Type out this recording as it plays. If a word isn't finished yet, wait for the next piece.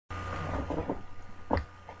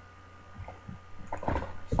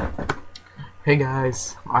Hey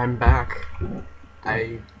guys, I'm back.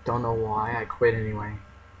 I don't know why I quit anyway.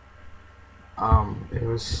 It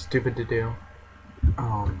was stupid to do.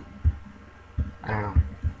 Um, I don't know.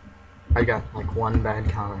 I got like one bad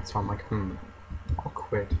comment, so I'm like, I'll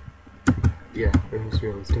quit. Yeah, it was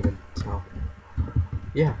really stupid. So,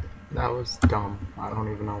 yeah, that was dumb. I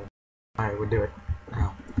don't even know why I would do it.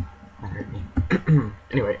 Ow, that hurt me.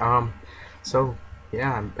 Anyway, so,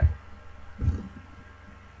 yeah, I'm back.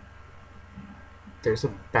 There's a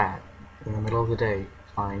bat in the middle of the day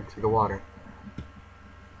flying through the water.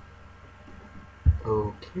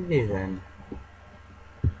 Okay then.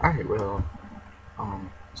 Alright, well,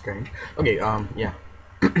 strange. Okay, yeah.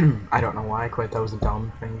 I don't know why I quit, that was a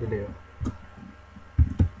dumb thing to do.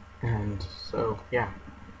 And so, yeah.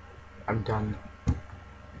 I'm done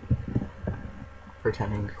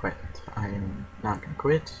pretending to quit. I'm not gonna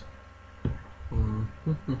quit. Hang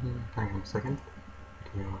on a second.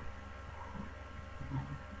 Yeah.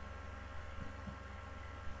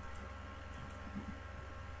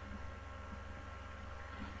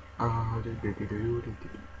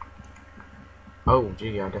 Oh,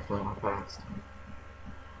 gee, I definitely went fast.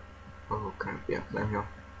 Oh, okay, yeah, there we go.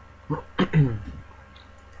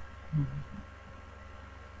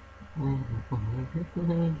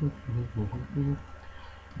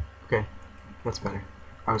 Okay, that's better.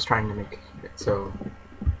 I was trying to make it so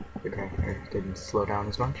okay, I didn't slow down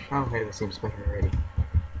as much. Oh, hey, that seems better already.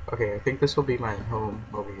 Okay, I think this will be my home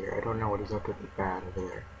over here. I don't know what is up with the bat over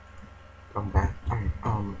there. I'm back.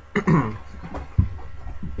 Alright,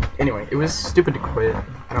 anyway, it was stupid to quit.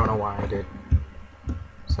 I don't know why I did.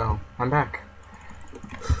 So, I'm back.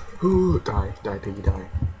 Ooh, die, piggy, die.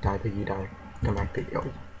 Die, piggy, die. Come back, piggy. Oh,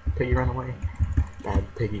 piggy, run away. Bad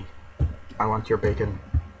piggy. I want your bacon.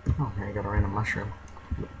 Oh, I got a random mushroom.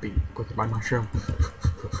 Look at my mushroom.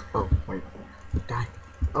 Oh, wait. Die.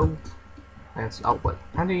 Oh. That's, oh, what?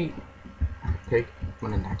 How do you... Pig, I'm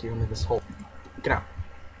gonna knock you into this hole. Get out.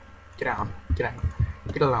 Get out. Get out.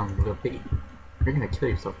 Get along, little piggy. You're gonna kill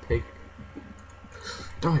yourself, pig.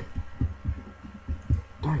 Die.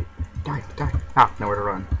 Die. Die. Die. Ah, nowhere to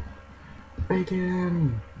run.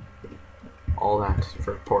 Bacon! All that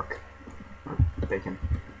for pork. Or bacon.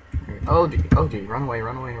 Oh gee, run away,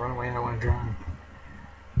 I don't want to drown.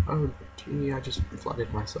 Oh gee, I just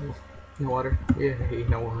flooded myself. No water? Yay,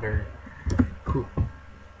 no water. Whew.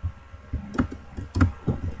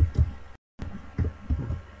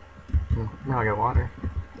 Now I got water.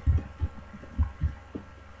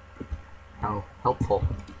 How helpful.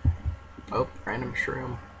 Oh, random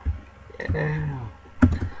shroom. Yeah.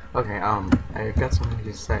 Okay, I've got something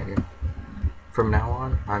to say. From now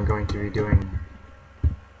on, I'm going to be doing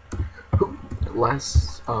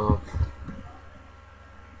less of...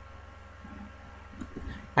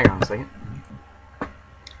 Hang on a second.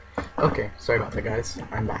 Okay, sorry about that, guys.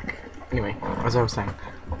 I'm back. Anyway, as I was saying,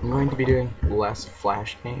 I'm going to be doing less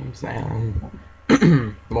Flash games and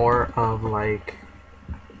more of, like,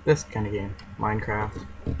 this kind of game. Minecraft,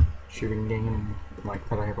 shooting game, like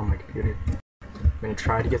that I have on my computer. I'm gonna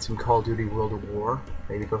try to get some Call of Duty World of War,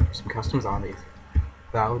 maybe go for some custom zombies.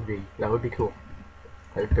 That would be cool.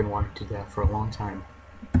 I've been wanting to do that for a long time.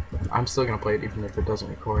 I'm still gonna play it even if it doesn't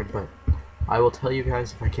record, but I will tell you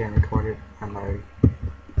guys if I can't record it, and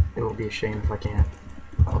it will be a shame if I can't.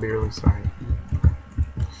 I'll be really sorry.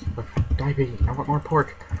 But, die, piggy! I want more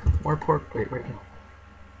pork! More pork! Wait, where'd it go?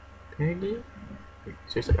 Piggy? Wait,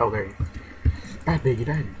 seriously? Oh, there you go. Bad piggy,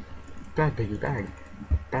 bad! Bad piggy, bad!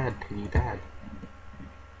 Bad piggy, bad!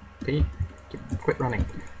 Piggy, quit running.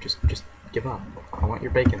 Just give up. I want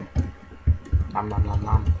your bacon. Nom nom nom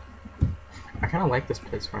nom. I kind of like this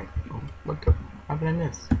place right. Oh, what the? How did I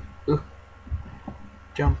miss? Ugh.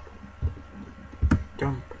 Jump.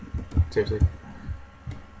 Jump. Seriously.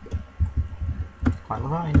 Climb the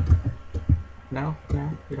vine. No?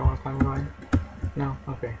 No? You don't want to climb the vine? No?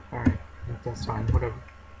 Okay. Alright. That's fine. Whatever.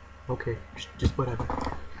 Okay. Just whatever.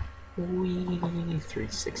 Wee.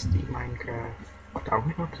 360 Minecraft. I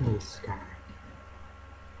went up into the sky.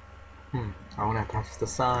 I want to touch the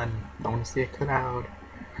sun. I want to see a cloud.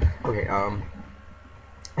 Okay,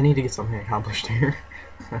 I need to get something accomplished here.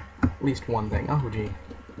 At least one thing. Oh, gee.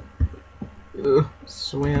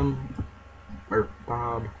 Swim. Or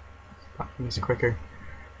bob. Bobbing's quicker.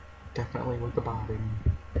 Definitely with the bobbing.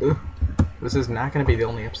 This is not going to be the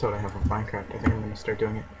only episode I have of Minecraft. I think I'm going to start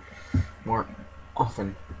doing it more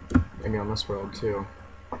often. Maybe on this world, too.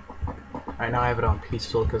 Right now I have it on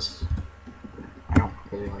peaceful because I don't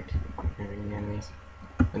really like hearing the enemies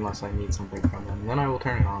unless I need something from them. Then I will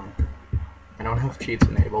turn it on. I don't have cheats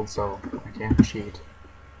enabled, so I can't cheat.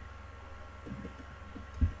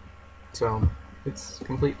 So it's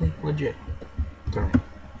completely legit. Sorry.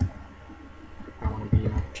 I don't want to be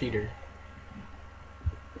a cheater.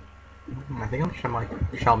 I think I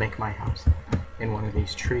shall make my house in one of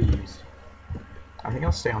these trees. I think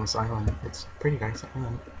I'll stay on this island. It's a pretty nice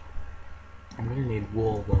island. I'm gonna need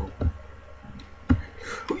wool though.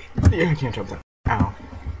 Yeah, I can't jump that. Ow.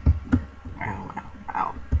 Ow, ow,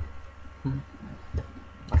 ow.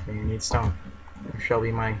 I think I need stone. There shall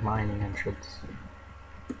be my mining entrance.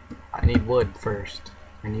 I need wood first.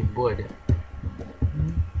 I need wood.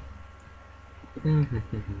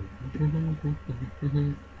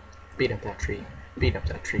 Beat up that tree. Beat up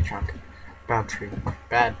that tree trunk. Bad tree.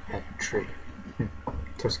 Bad pet tree.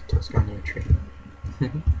 Tuscany tree.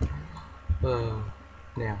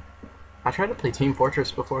 Yeah. I tried to play Team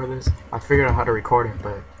Fortress before this. I figured out how to record it,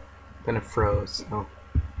 but then it froze, so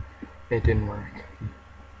it didn't work.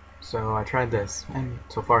 So I tried this, and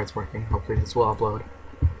so far it's working. Hopefully this will upload.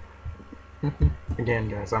 Again,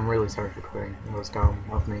 guys, I'm really sorry for quitting. It was dumb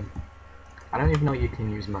of me. I don't even know you can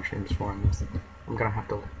use mushrooms for this. I'm gonna have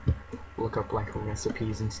to look up like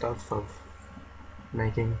recipes and stuff of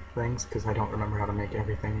making things, because I don't remember how to make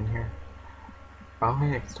everything in here. Oh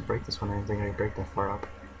hey, I guess to break this one, I didn't think I could break that far up.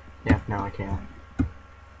 Yeah, now I can.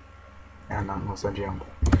 And not unless I jump.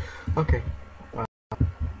 Okay.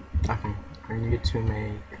 Okay. I need to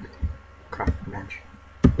make craft bench.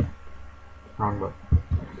 Wrong book.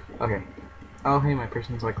 Okay. Oh hey, my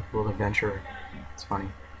person's like a little adventurer. It's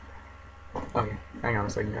funny. Okay, hang on a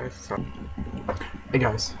second, guys. Sorry. Hey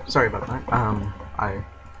guys, sorry about that. I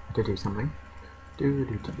did do something.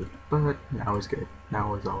 But now is good.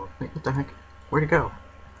 Now is all. Wait, what the heck? Where'd it go?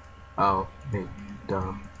 Oh, wait,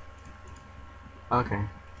 duh. Okay.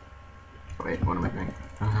 Wait, what am I doing?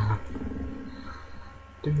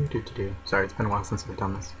 Sorry, it's been a while since I've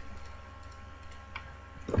done this.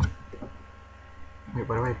 Wait,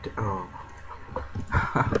 what do I do? Oh.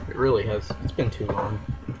 It really has. It's been too long.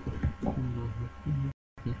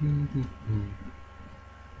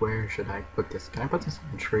 Where should I put this? Can I put this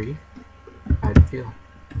on a tree? I'd feel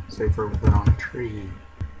safer with it on a tree.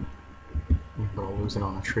 But I'll lose it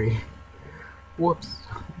on a tree. Whoops.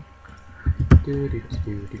 Did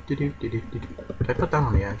I put that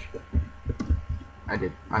on the edge? I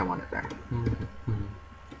did. I want it there.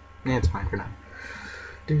 Yeah, it's fine for now.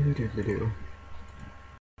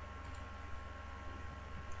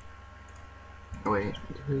 Wait,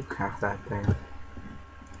 craft that there.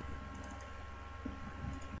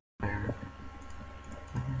 There.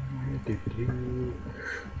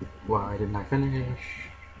 Why didn't I finish?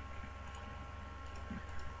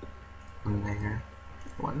 One there.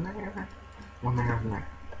 One there. One there, one there.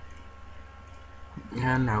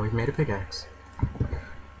 And now we've made a pickaxe.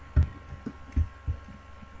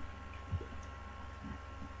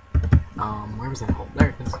 Where was that hole? There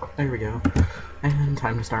it is. There we go. And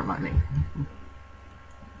time to start mining.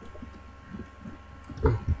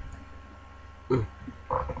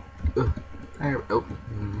 There, oh.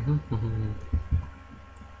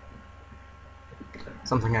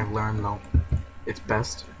 Something I've learned though, it's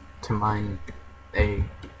best to mine a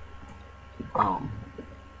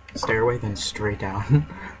stairway than straight down.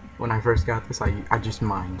 When I first got this, I just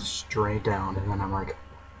mined straight down, and then I'm like,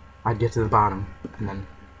 I'd get to the bottom, and then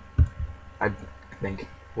I'd think,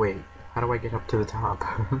 wait, how do I get up to the top?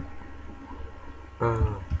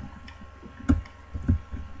 Alright,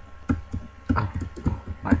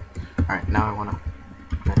 now I want to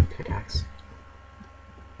make a pickaxe.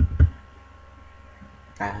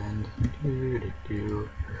 And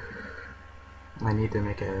I need to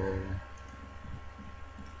make a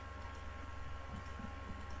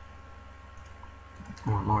I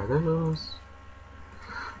want more of those.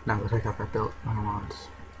 Now that I got that built, I want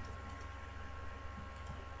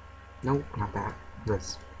nope, not that.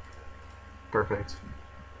 This. Perfect.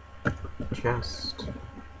 Chest.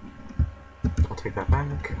 I'll take that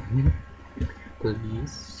back.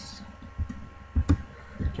 Please.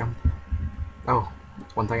 Jump. Oh,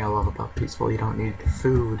 one thing I love about Peaceful, you don't need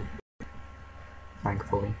food.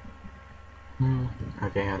 Thankfully.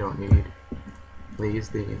 Okay, I don't need these,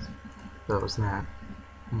 those, that.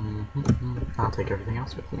 I'll take everything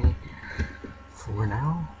else with me for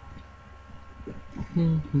now.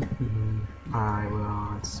 I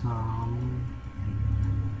want some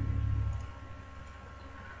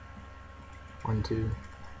 1, 2,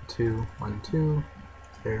 2, 1, 2.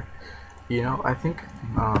 There. You know, I think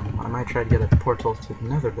I might try to get a portal to the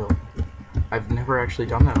Nether build. I've never actually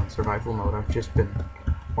done that on survival mode. I've just been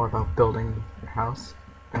more about building a house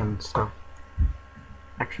and stuff.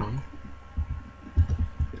 Actually.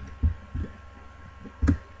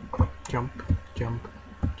 Jump, jump,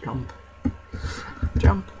 jump,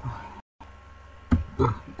 jump.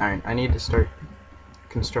 Alright, I need to start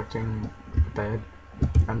constructing a bed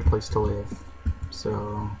and a place to live.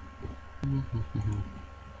 So...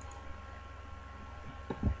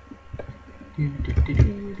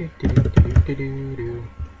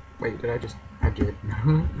 Wait, did I just... I did.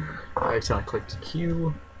 I accidentally clicked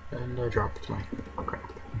Q and I dropped my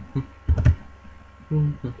crap.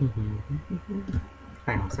 Hang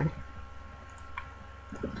on a second.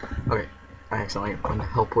 Okay, I accidentally opened the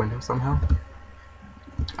help window somehow.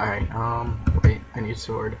 Alright, wait, I need a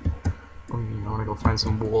sword. I wanna go find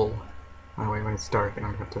some wool. That way when it's dark I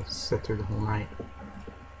don't have to sit through the whole night.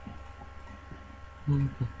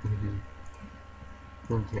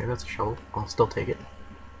 Okay, that's a shovel. I'll still take it.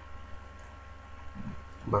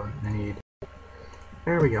 But I need...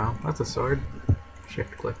 There we go, that's a sword.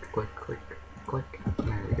 Shift, click, click, click, click.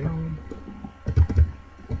 There we go.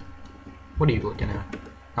 What are you looking at?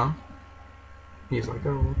 Huh? He's like,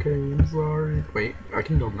 oh, okay, I'm sorry. Wait, I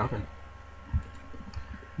can build nothing.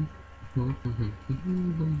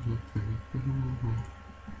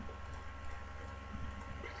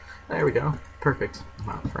 There we go. Perfect.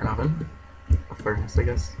 Not for an oven. A furnace, I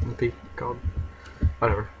guess, would be called.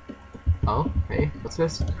 Whatever. Oh, hey, what's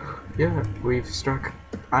this? Yeah, we've struck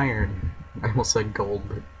iron. I almost said gold,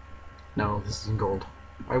 but no, this isn't gold.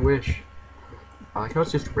 I wish. I like how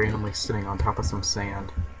it's just randomly sitting on top of some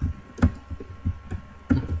sand.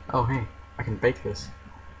 Oh, hey, I can bake this.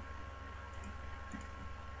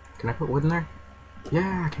 Can I put wood in there?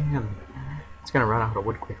 Yeah, I can. It's gonna run out of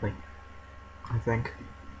wood quickly, I think.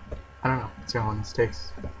 I don't know. Let's see how long this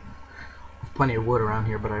takes. I have plenty of wood around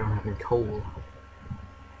here, but I don't have any coal.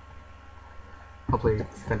 Hopefully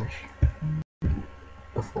finish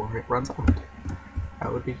before it runs out.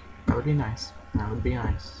 That would be nice. That would be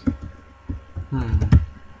nice. I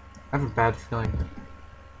have a bad feeling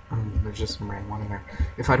there's just some rain in there.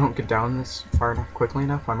 If I don't get down this far enough quickly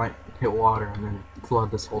enough, I might hit water and then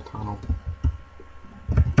flood this whole tunnel.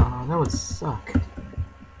 That would suck.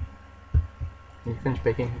 You finished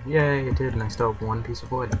baking? Yay, it did, and I still have one piece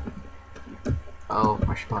of wood. Oh,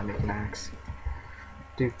 I should probably make an axe.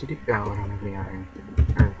 Oh, I don't have any iron.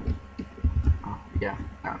 Oh, yeah,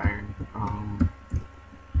 not iron.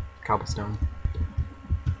 Cobblestone.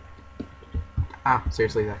 Ah,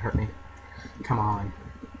 seriously, that hurt me. Come on.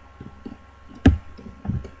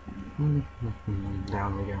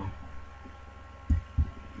 Down we go.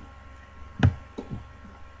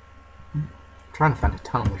 I'm trying to find a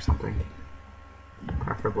tunnel or something.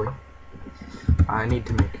 Preferably. I need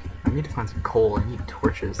to find some coal. I need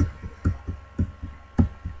torches.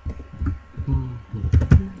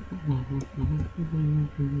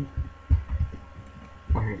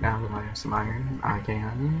 Alright, now that I have some iron, I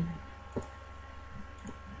can...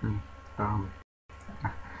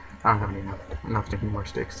 I don't have enough to make more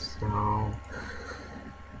sticks, so...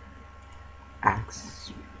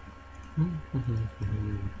 Axe.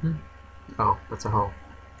 Oh, that's a hoe.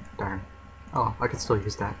 Darn. Oh, I can still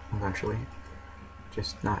use that eventually.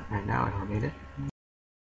 Just not right now, I don't need it.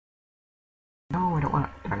 No, I don't want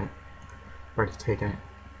it. Darn it. I've already taken it.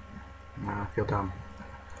 I feel dumb.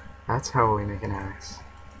 That's how we make an axe.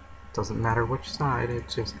 Doesn't matter which side,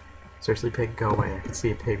 it's just... Seriously, pig, go away. I can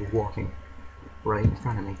see a pig walking right in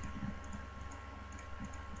front of me.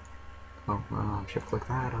 Oh, should click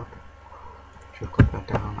that up. Should click that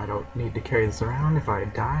down. I don't need to carry this around. If I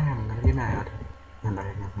die, I'm gonna be mad. And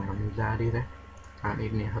I don't need that either. I don't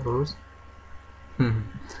need any hose. I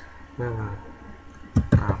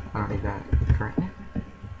don't need that currently.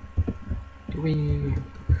 We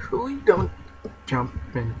don't jump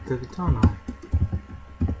into the tunnel.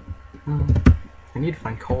 I need to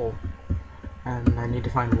find coal. And I need to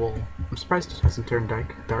find wool. I'm surprised it hasn't turned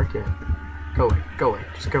dark yet. Go away,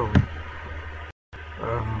 just go away.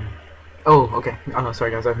 Oh, okay.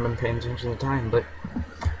 Sorry guys, I haven't been paying attention to the time, but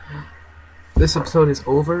this episode is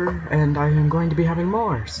over, and I am going to be having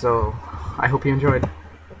more, so I hope you enjoyed.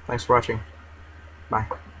 Thanks for watching. Bye.